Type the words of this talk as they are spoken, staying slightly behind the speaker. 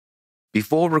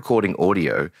Before recording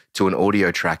audio to an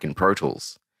audio track in Pro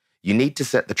Tools, you need to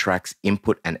set the track's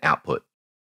input and output.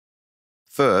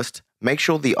 First, make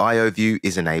sure the I/O view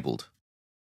is enabled.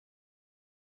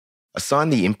 Assign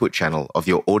the input channel of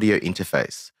your audio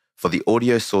interface for the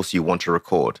audio source you want to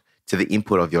record to the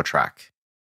input of your track,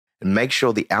 and make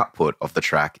sure the output of the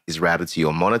track is routed to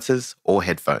your monitors or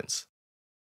headphones.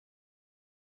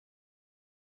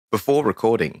 Before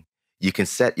recording, you can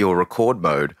set your record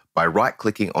mode by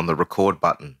right-clicking on the record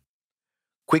button.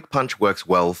 Quick Punch works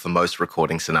well for most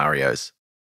recording scenarios.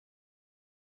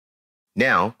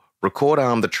 Now, record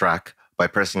arm the track by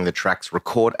pressing the track's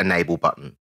Record Enable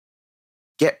button.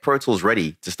 Get Pro Tools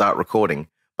ready to start recording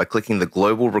by clicking the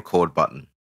Global Record button.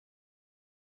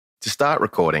 To start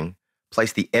recording,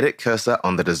 place the Edit cursor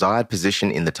on the desired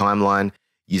position in the timeline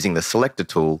using the Selector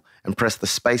tool and press the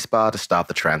spacebar to start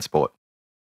the transport.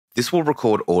 This will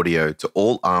record audio to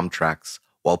all ARM tracks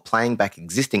while playing back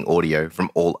existing audio from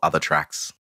all other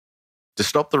tracks. To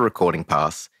stop the recording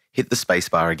pass, hit the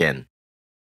spacebar again.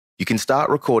 You can start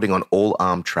recording on all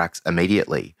ARM tracks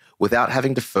immediately without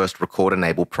having to first record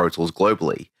enable Pro Tools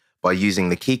globally by using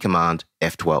the key command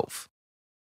F12.